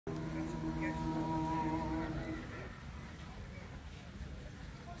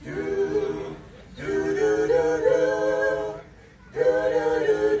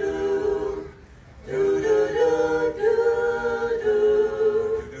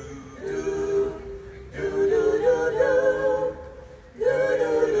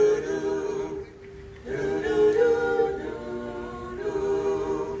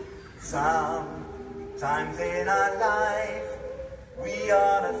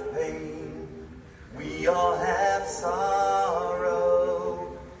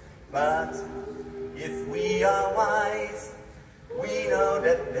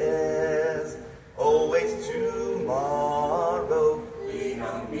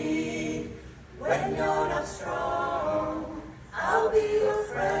need. When you're not strong, I'll be your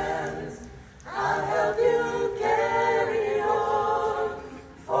friend. I'll help you carry on,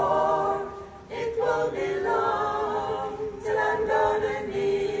 for it won't be long till I'm gonna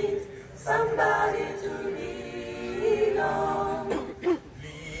need somebody to lean on.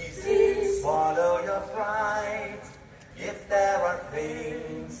 Please swallow your pride. If there are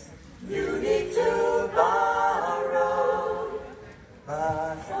things you need to borrow,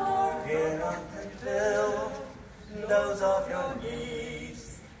 but here not to fill those of your needs.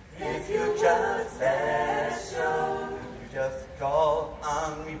 If you just let show, you just call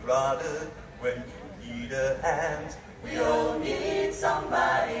on me, brother, when you need a hand. We all need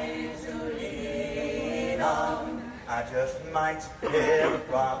somebody to lean on. I just might hear a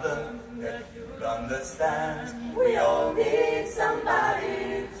problem that you'll understand. We all need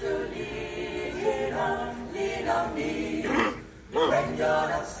somebody to lean on me. When you're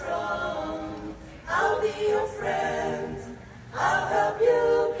not strong, I'll be your friend. I'll help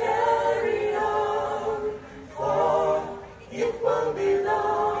you carry on, for it won't be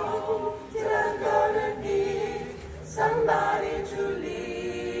long till I'm gonna need somebody to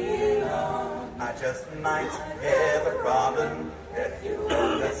lean on. I just might have a problem that you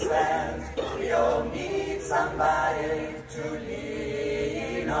understand. We all need somebody to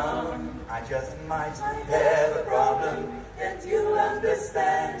lean on. I just might have a problem that you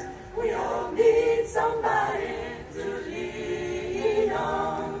understand. We all need somebody to lean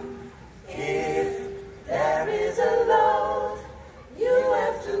on. If there is a load you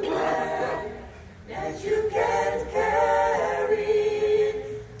have to bear that you can't carry,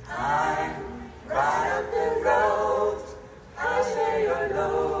 I'm right up the road. I'll share your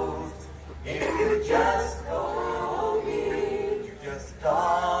load. If you just call me, you just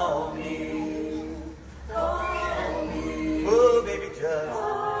call me. Call me. Oh, baby, just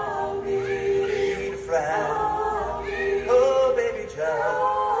call me. Need a friend. Call me. Oh, baby, just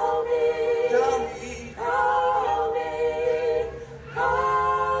call me. Call me. Call me. Call.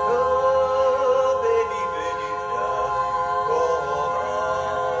 Oh, baby, baby, just call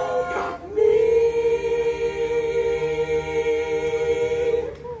me.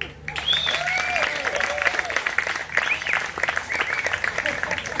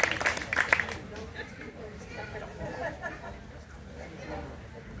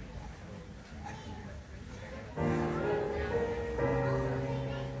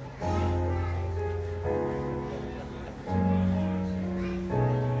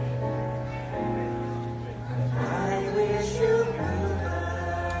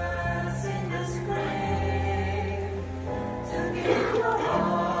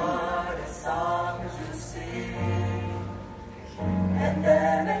 And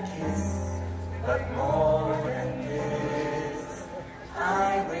then a kiss, but more than this,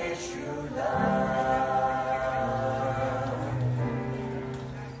 I wish you love.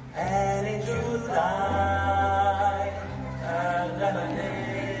 And in July, a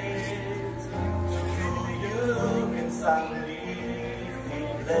lemonade to you in some leafy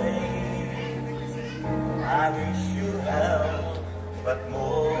glade. I wish you health, but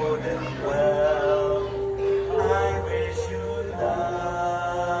more than well, I wish you love.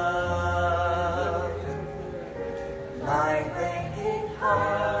 My breaking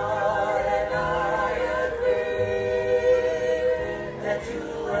heart